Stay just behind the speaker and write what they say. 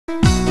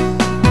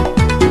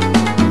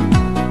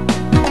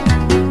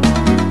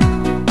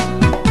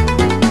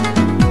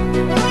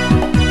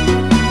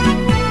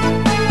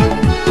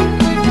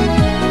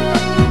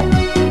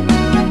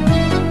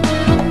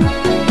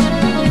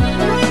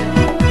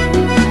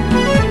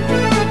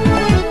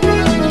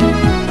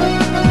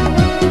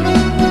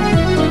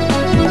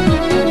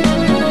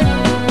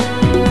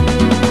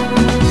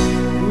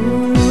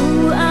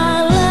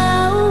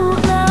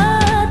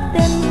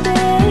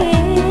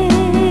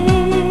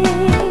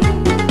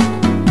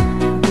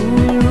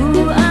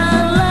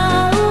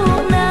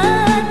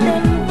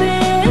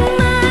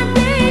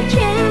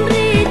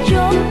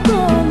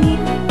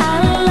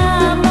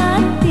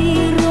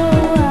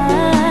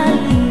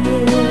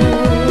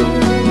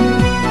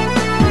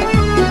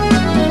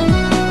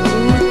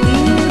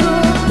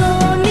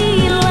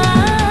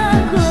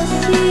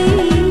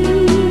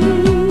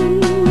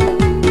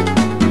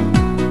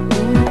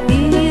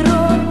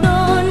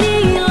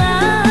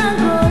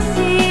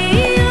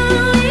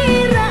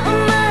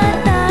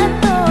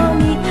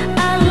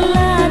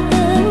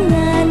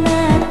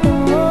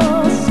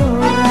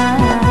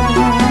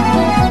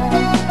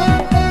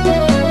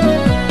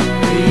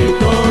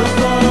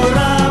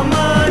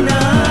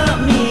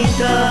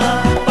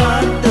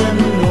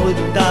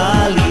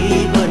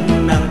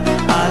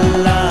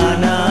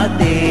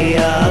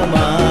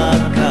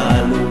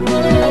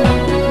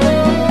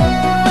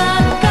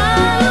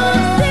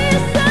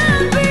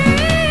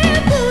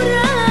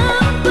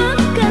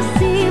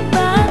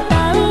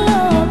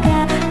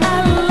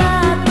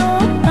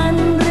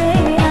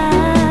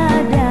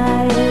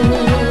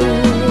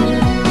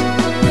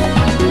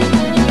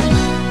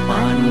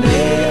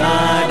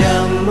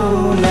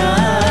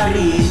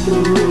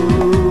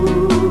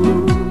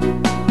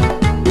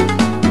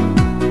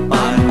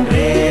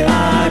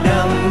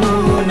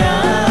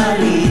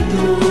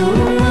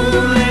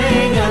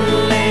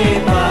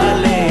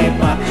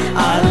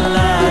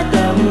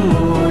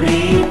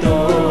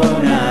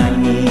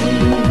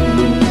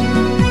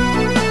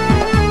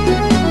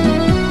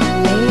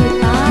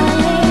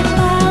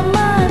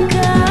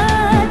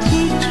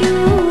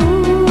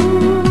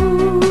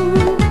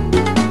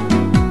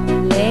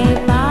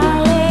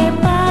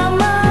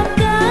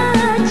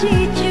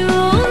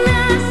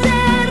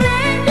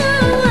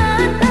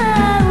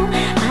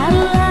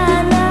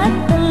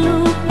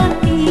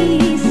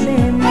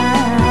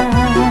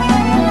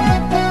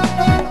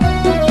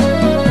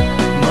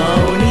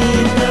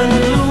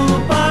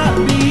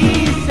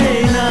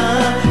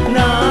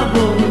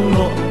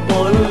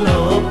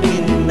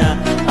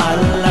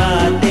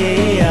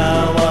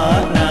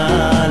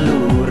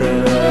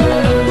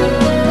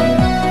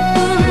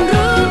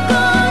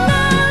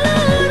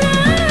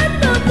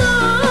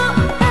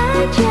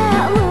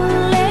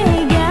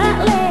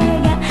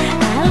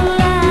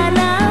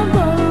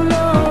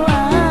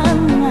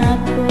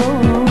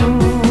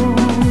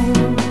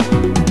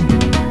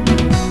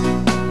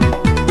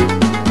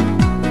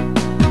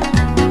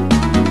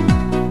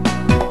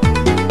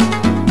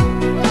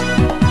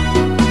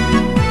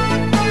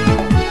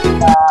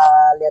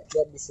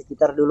lihat di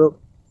sekitar dulu.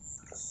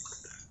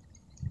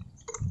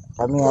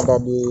 Kami ada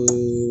di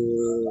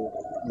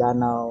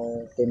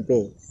Danau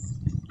Tempe,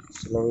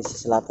 Sulawesi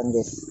Selatan,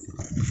 guys.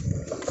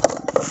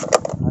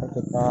 Mari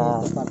kita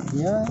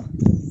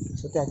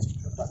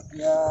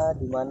tepatnya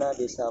di mana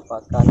desa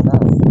Pakkanna.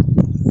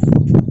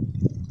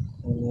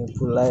 Ini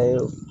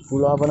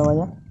pulau apa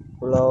namanya?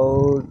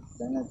 Pulau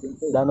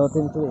Danau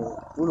Tempe.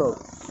 Pulau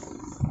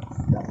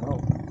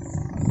Danau.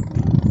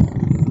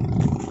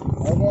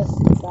 Ayo guys,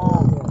 kita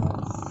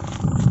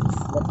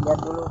lihat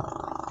dulu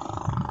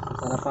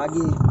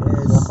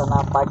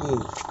suasana pagi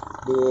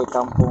di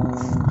kampung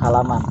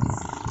halaman.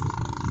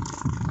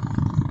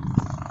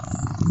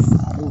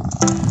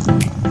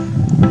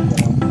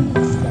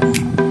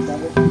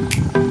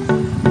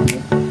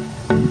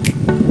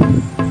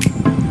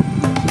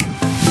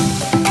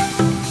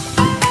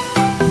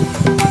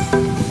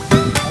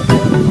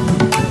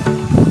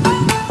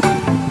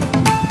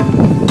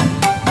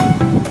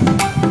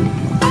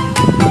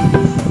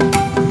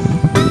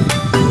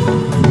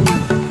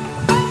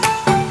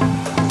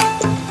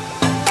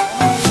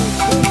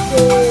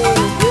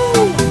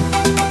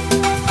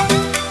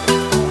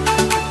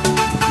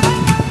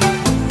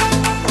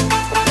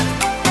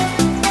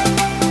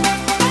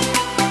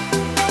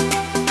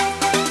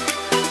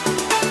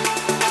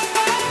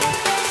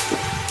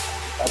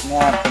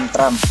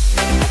 Tentram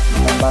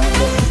banget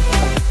guys.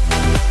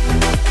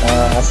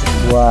 Asik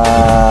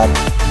buat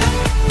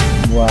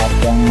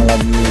yang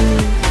lagi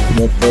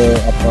bete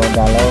atau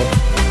galau,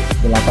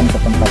 silakan ke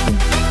tempat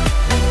ini.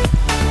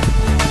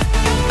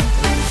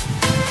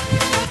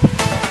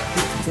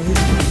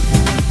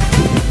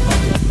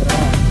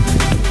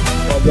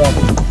 Wajah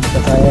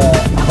saya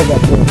agak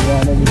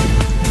gimana nih,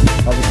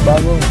 habis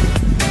bangun.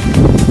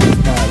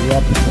 Nah,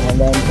 lihat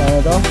pemandangan saya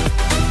toh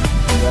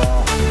ya,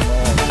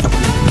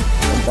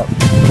 mantap.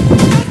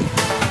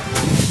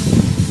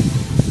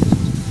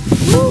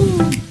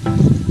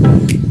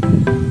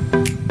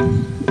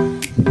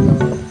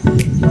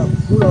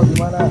 Pulau di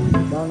mana?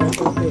 Danau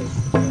Tempe.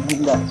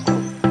 Indah.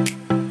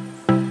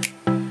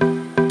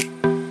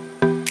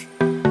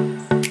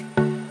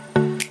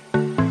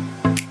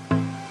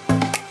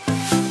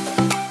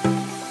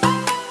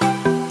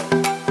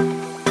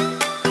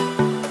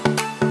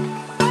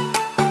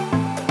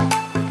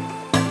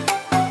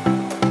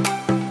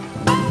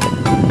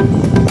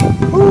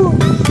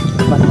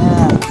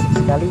 Tempatnya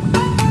sekali,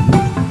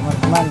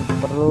 teman-teman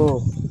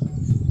perlu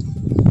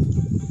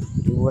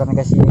liburan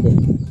ke sini deh.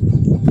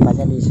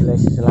 Tempatnya di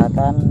Sulawesi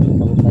Selatan,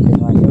 Kabupaten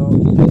Wajo,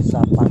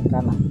 Desa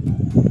Pakkanna.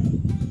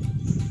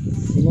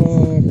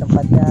 Sini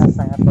tempatnya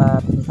sangatlah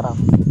tentram,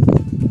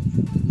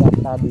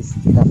 data di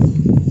sekitar.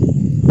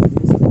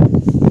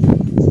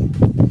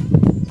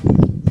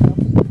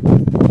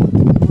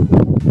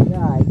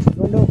 Ya, itu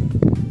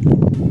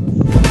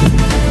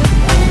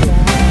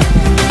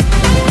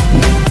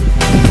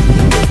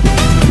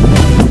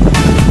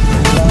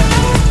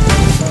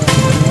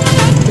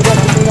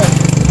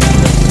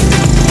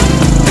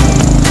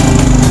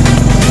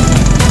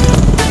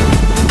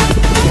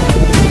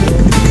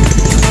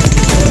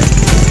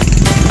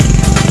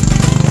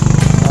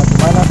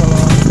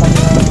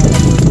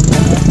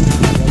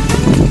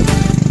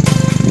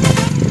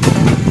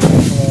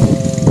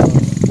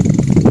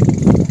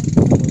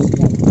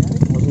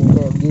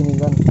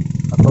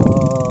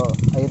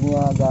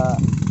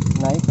agak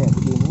naik kayak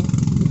begini,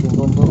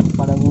 ditunggu untuk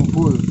pada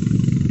ngumpul.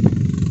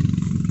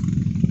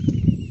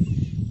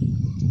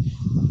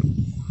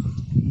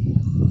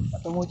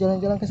 Atau mau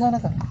jalan-jalan ke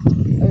sana kan?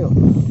 Ayo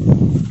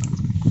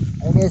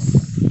guys,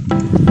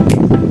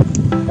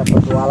 kita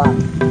petualang.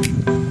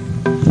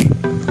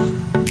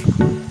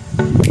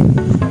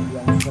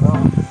 Yang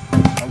serem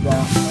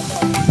agak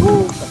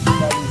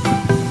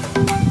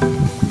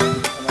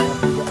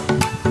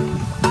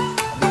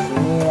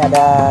ini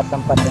ada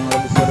tempat yang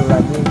lebih seru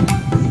lagi.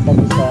 Kita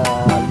bisa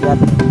lihat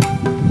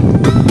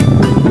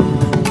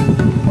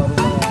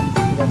rumah-rumah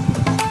yang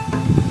sudah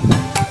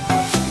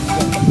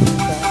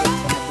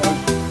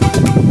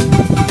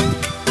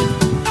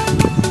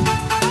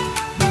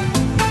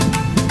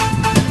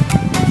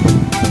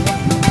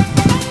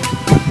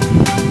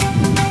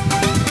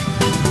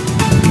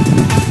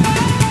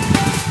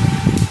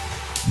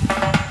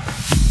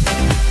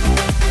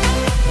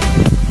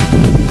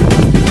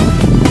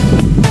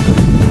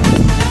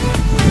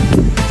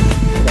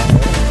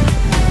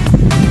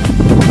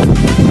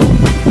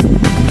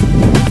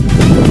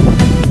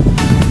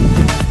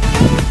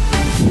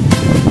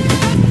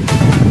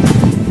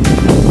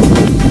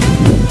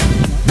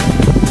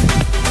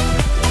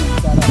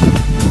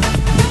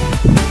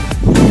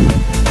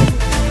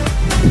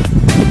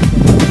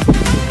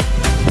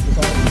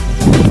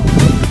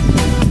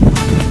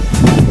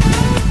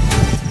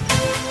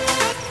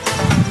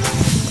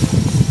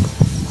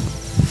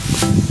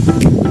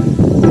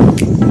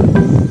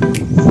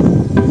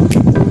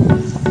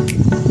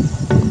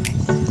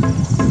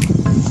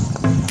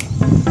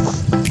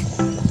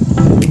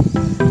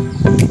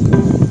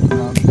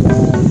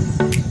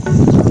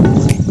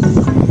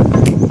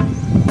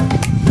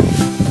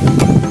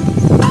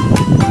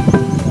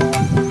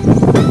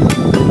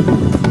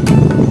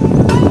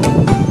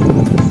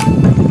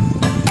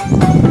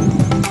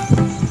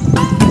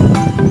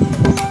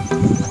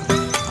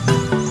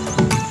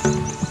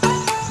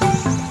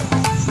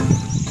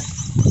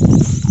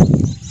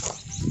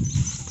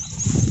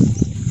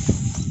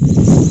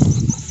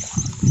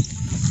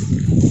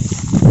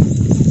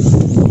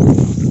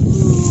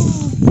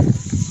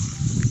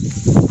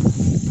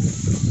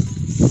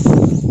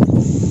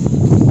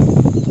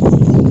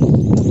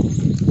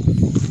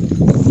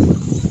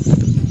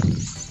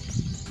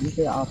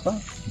kayak apa?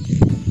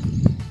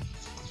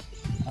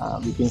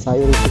 Bikin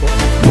sayur itu kan.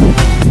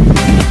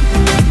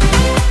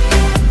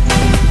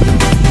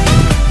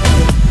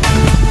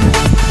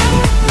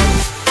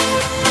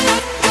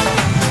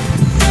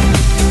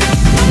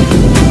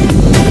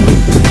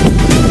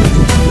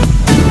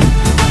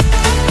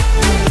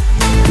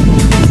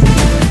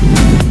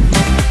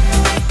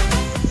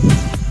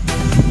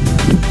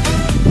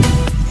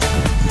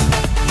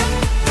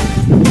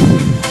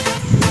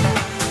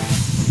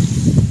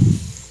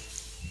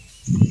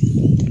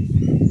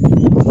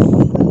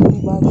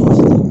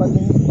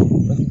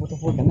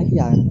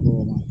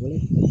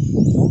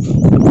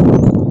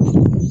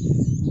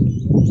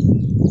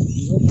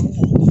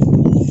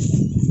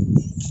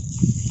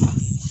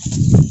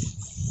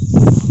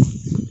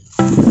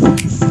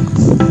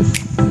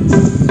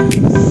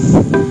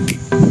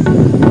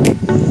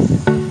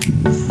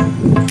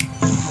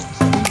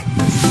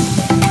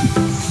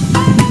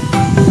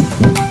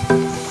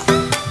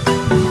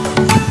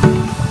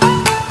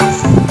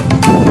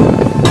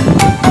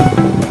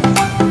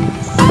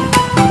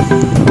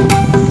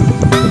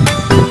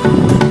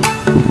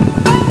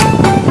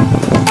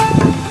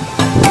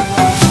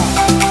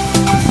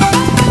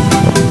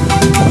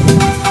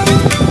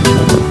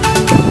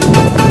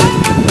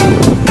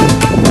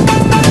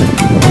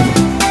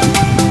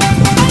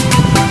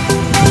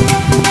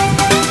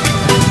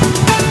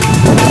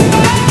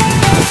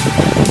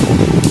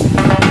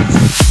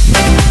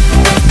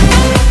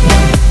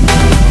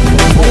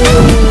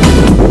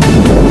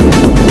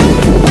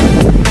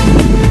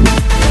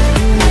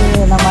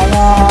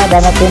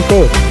 Danau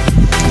tempe,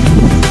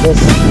 guys.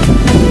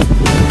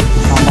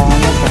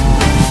 Pandangannya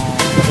sangat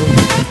seru.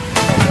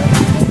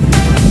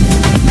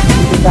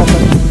 Kita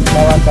akan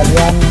bawa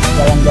kalian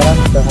jalan-jalan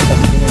ke atas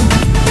sini.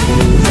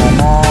 Di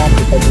sana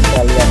kita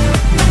bisa lihat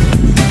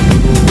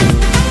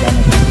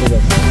danau tempe,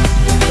 guys.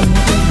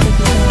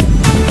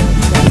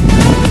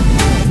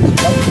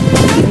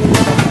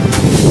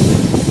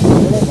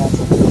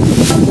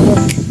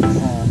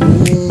 Nah,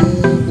 di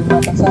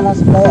jembatan sana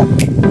sebelah ya,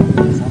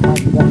 sama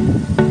juga.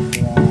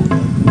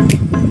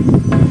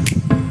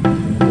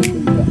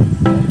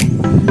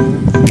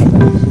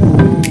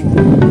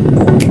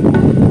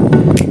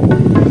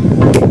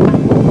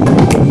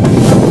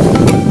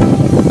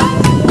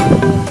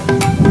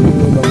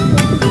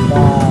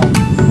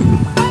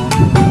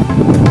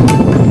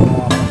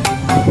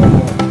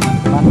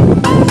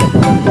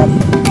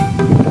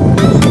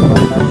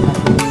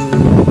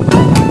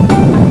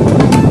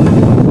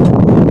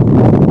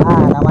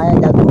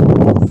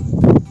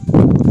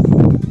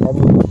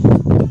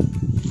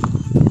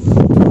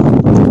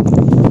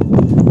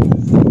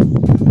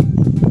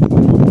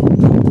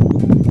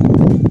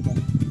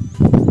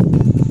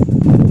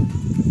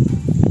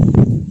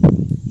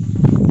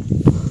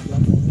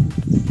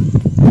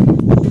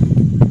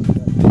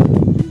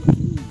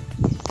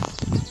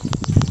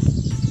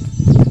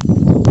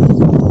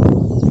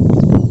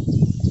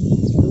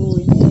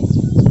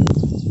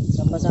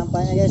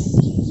 Sampahnya guys,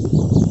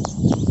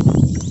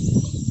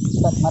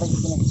 mari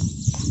sini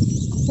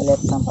kita lihat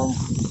sampahnya.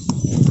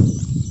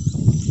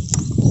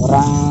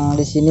 Orang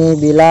di sini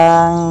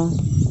bilang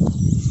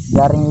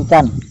jaring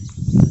ikan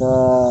ke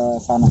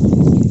sana.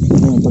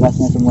 Ini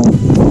bekasnya semua.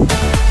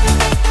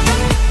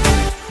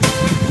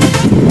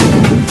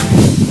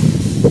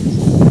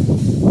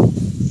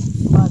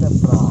 Ada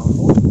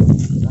perahu.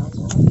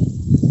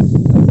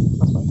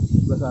 Apa?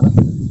 Sebelah sana.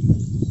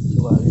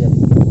 Coba lihat.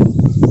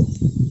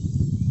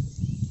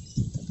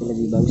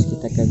 Lebih bagus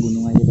kita ke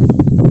gunung aja deh,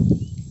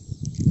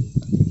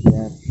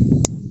 biar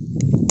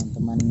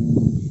teman-teman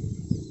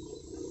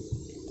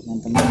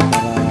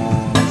para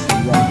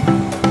siang.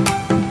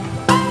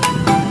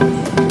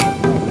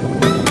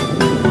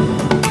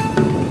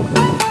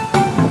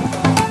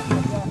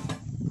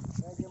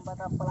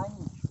 Jembatan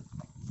Pelangi.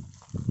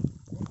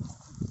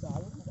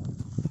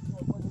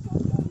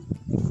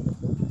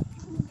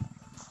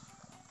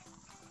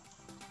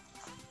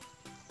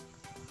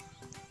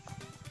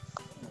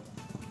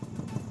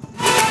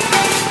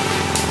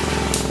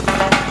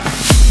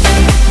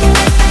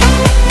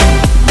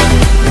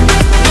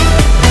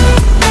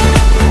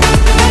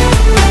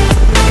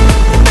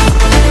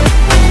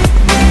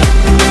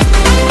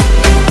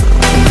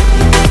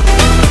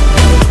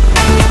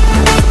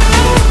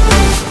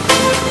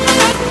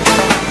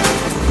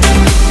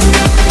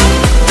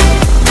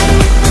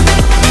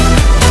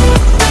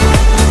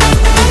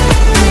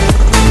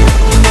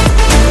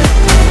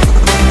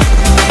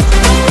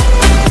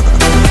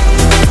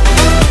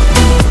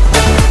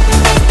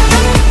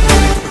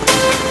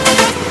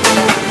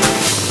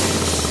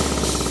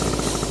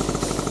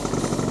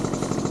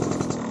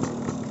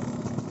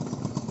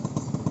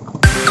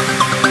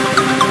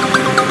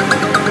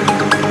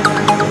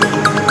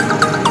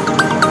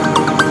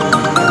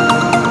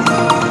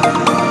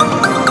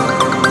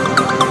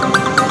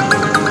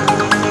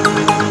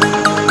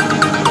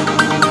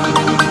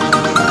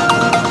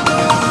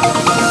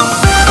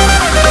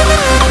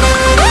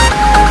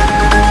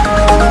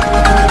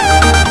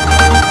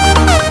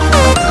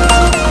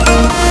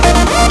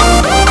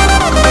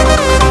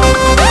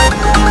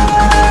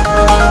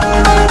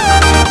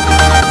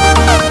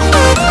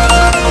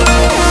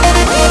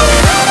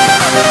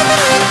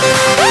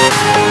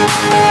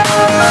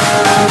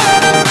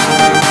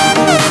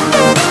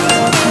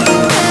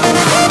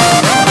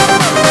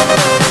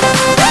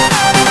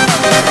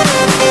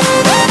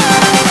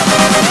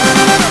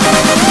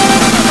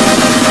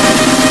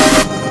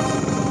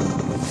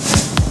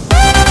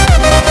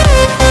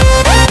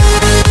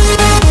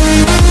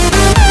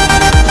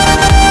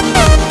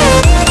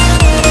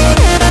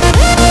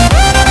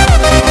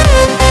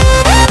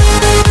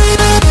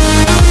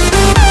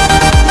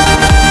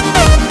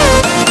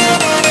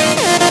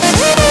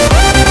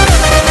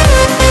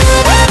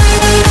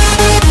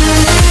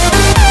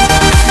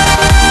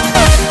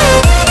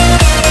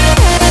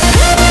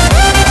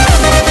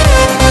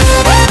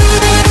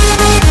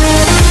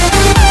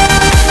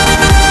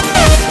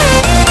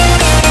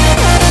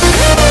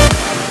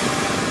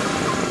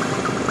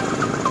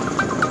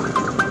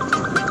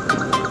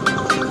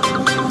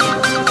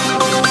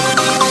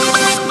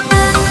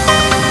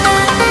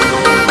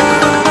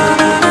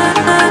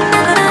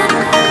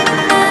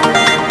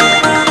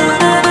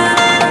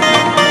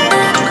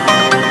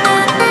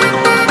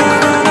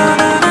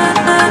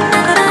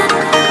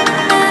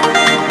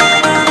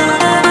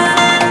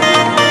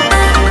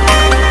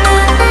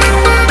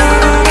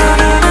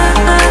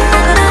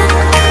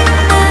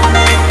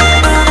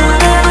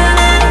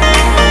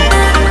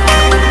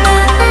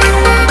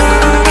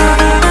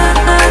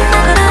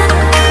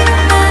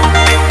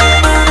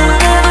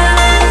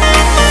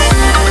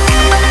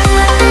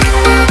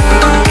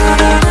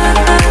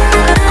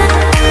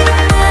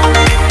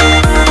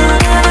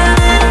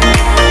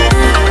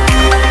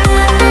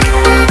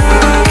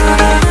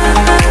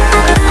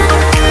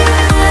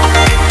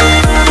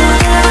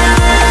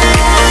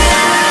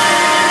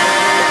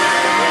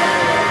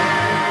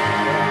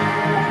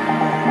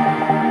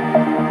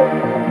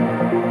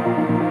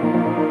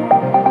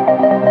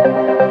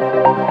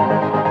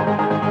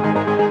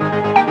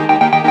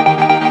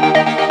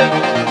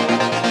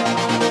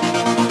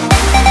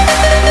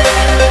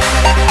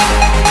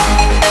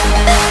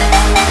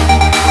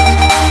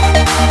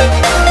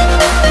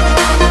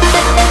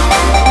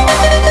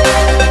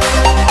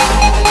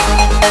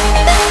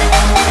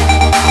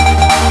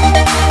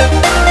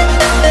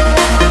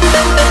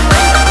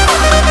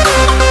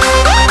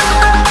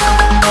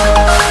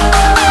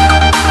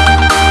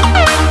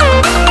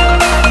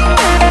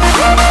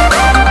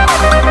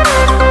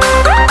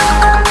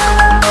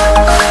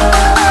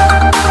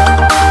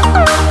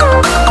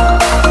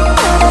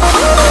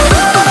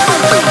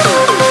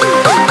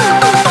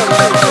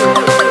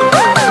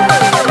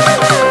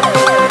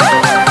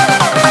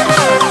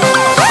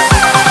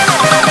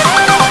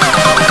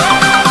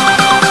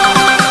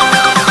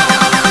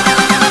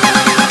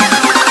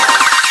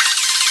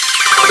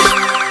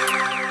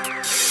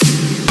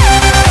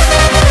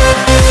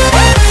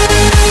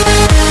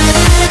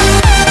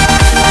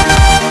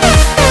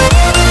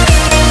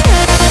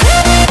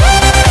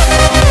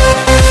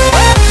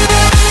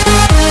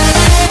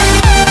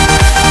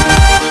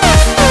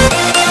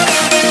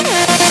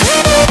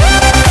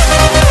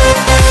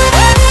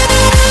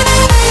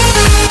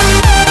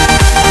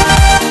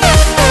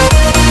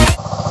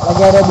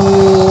 lagi ada di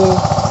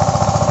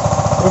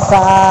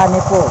Wisata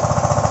Nepo,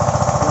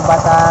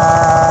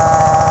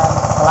 Jembatan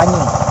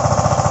Pelangi.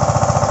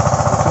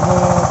 Di sini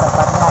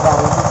tempatnya ada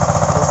ribut,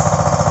 terus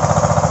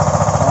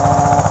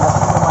tapi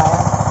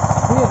lumayan.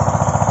 Iya,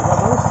 juga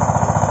bagus.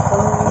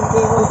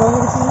 Kalau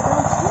di sini kan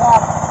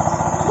siap.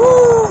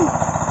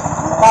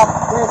 Mantap,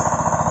 guys.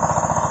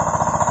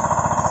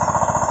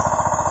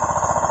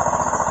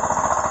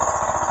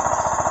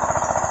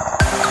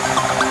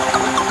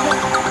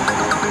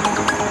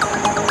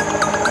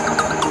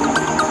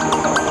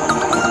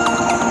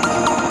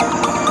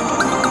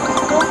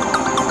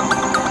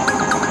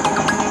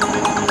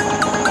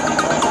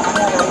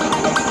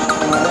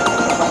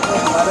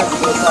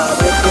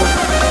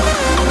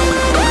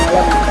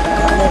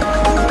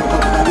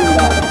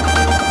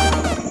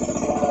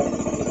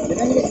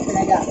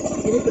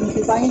 Ini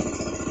penutupannya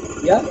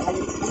ya.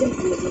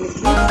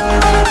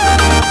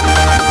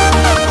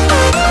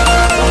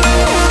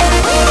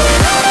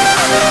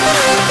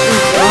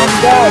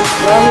 Guys,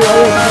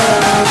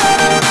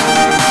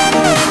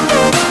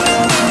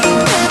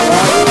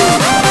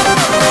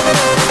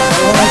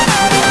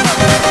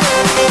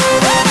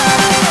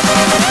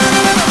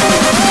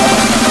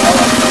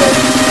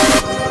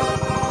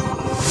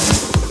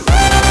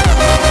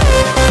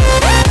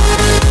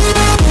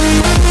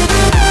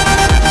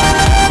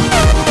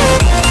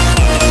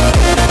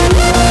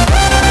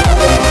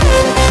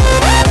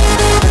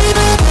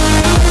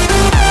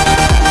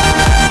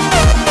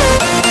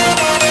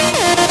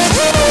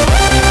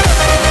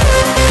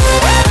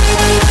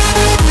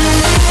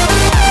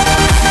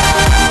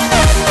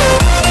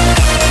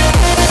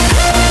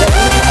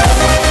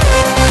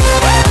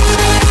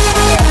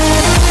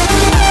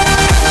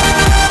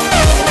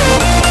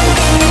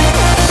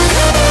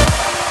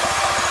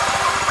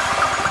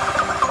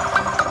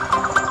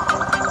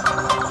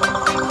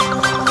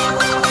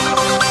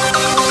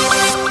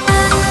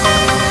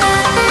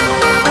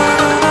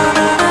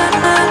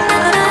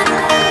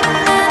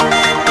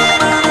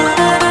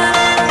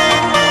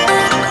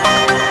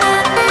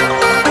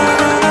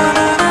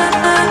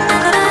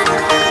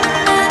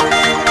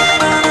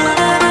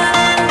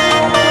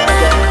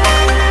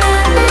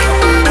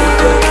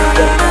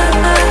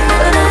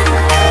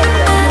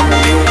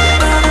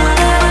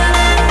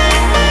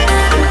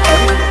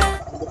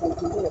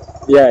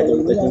 Iya,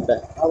 Jembatan Cinta.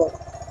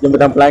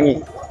 Jembatan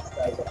Pelangi.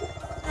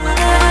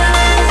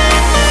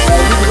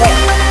 ini juga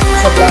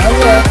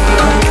sebelahannya,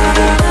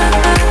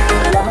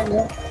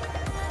 sebelahannya.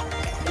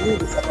 Ini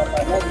bisa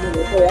pakkanna, ini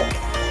Nepo ya.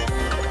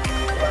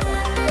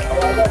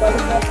 Kalau ada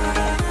baliknya.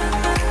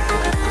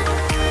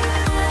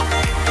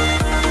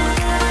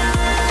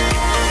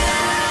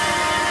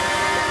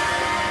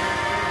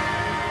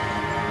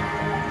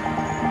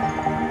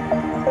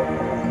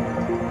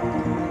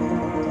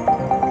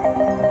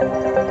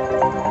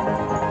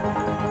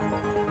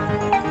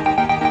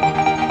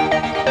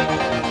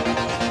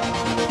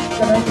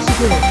 Karena itu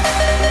situ.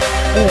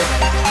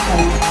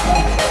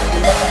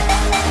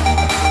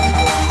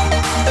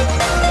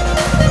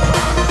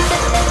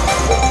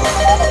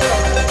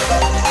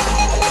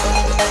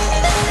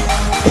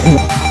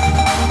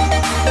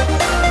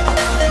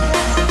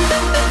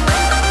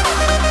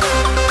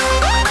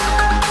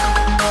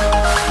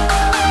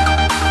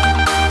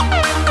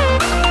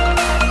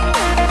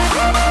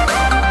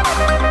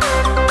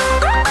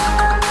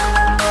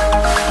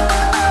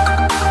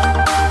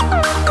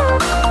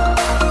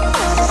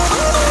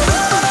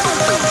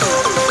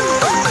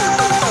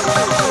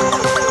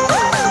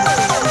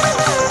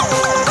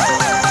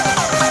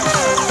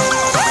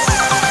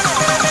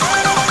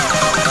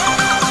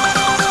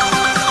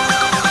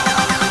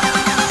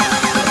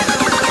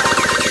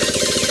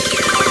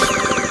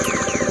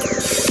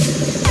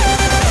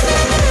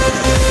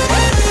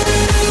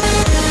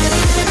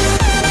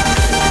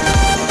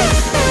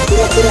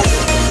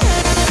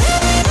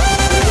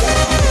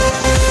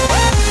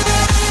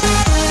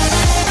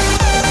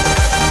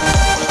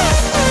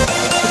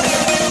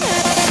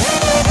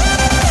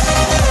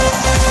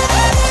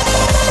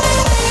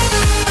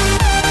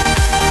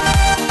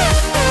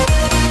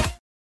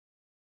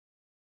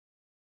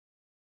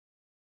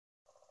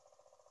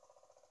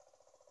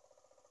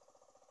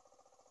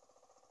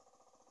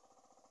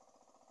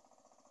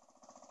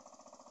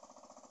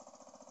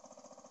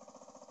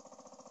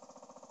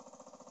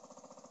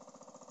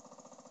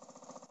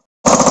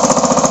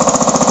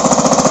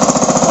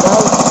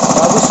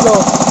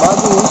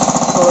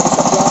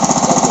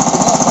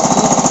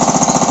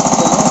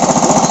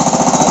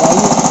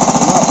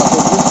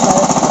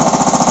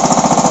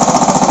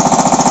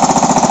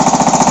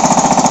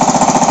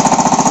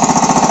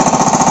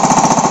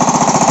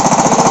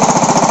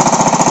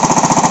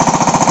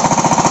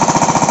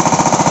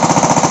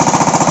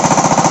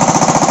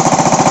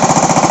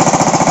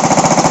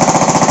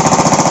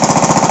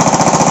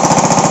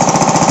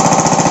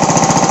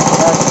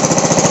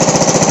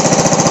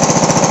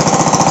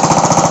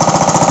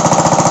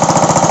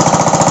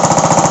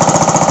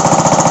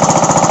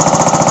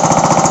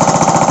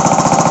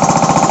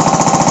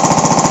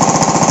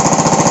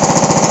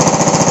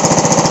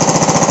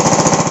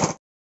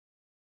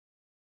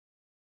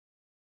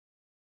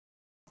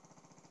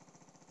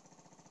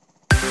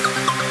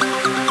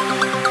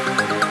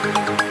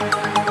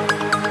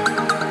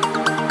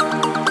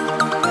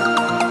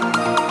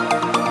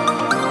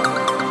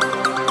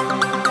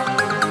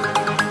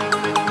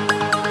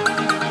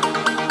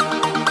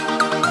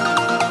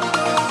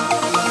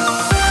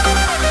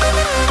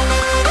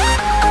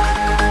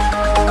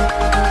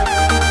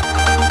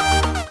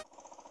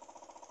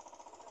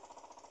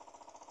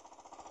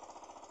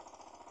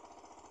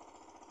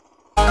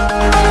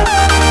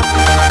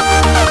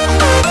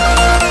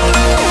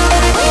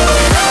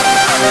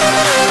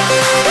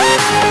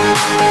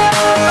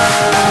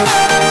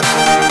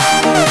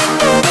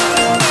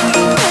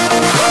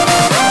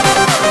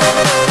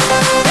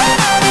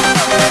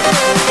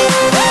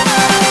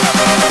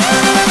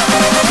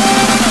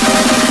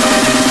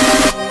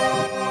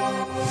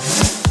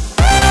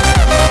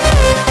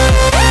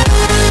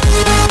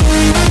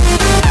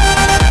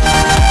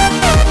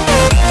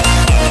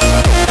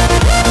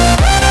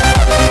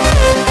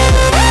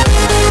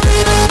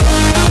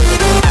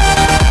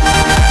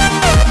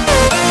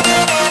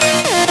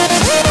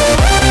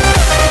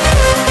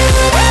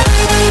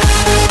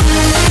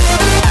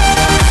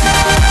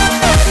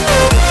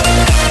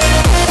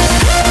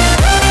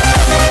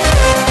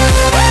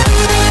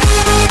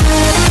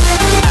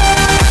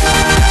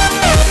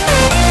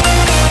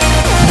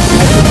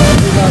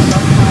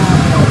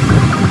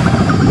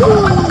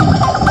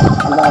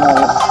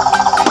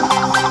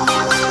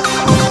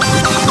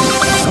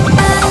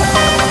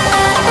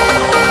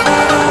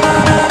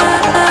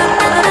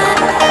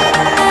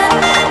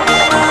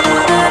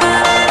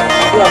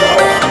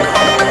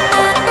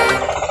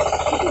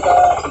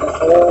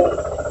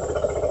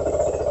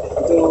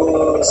 itu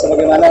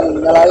sebagaimana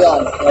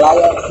nelayan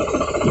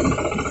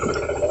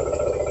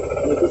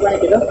itu kan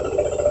gitu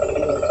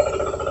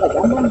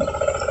gampang.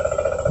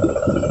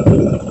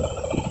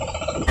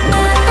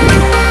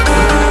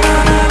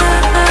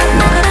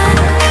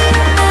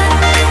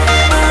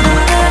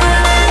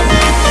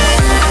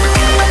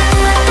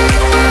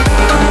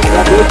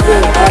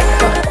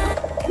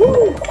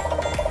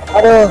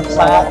 Aduh,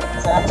 sangat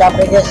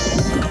capek guys.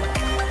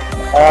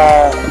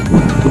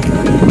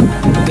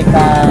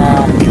 Kita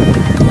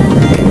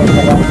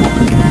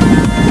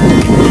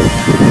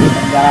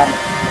jalan.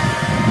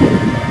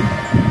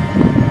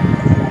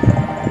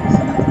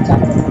 Sangat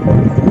capek.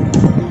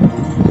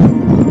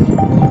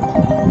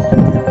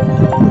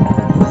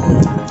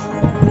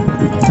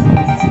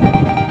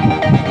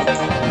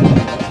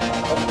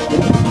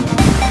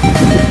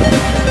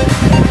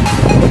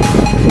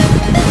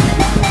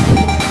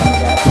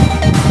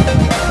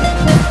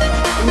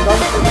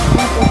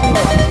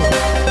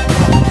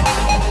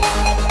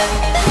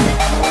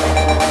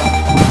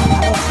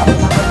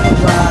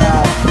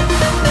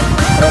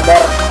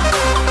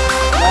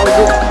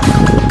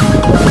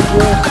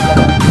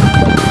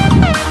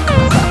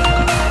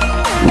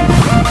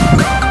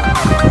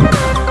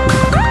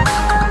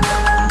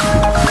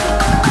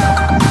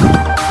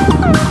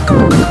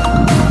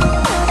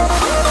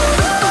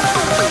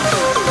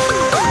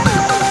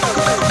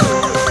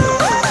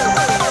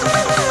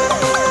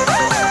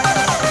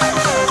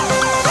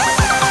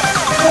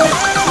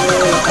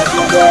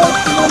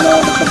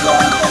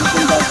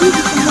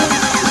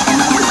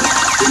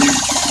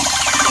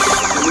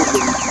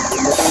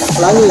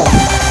 Pelangi ya.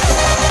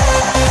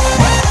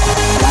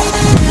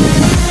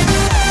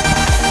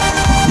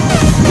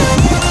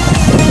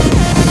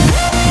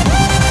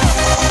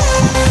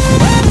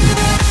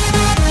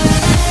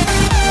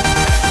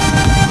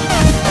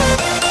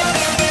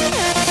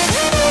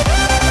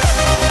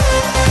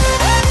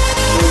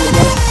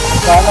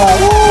 Sana,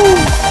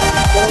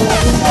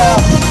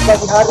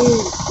 pagi hari,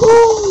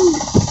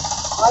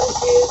 hari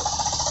sih,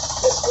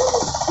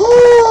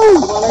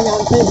 gimana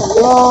nyantai,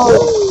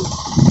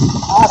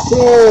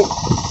 asik,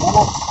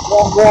 enak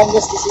goyang-goyang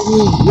guys di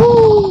sini.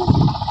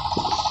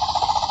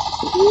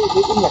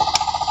 Ini ya.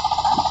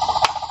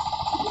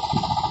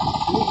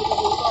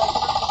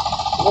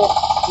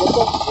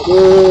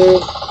 Jadi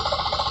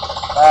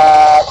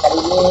kali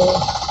ini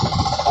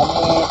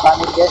kami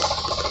pamit guys,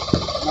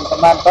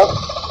 teman-teman top.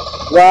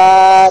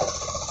 Buat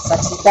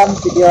saksikan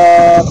video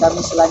kami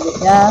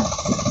selanjutnya,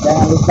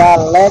 jangan lupa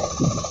like,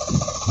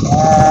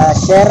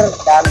 share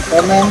dan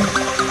komen,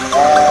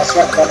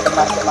 share ke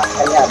teman-teman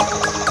kalian.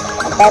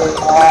 Mantap.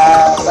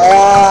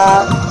 Saya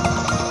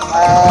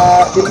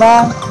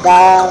Firman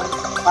dan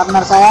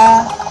partner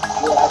saya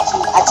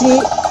Aci.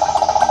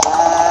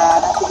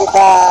 Nanti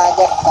kita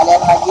ajak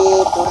kalian lagi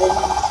touring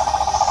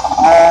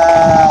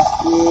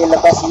di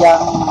lokasi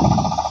yang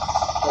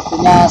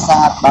tentunya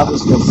sangat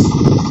bagus guys.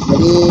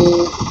 Jadi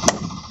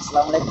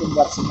assalamualaikum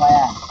buat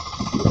semuanya.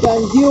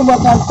 Janji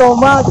makan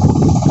tomat,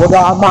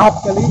 bodoh amat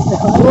kali.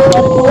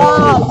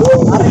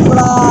 Mari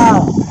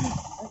pulang.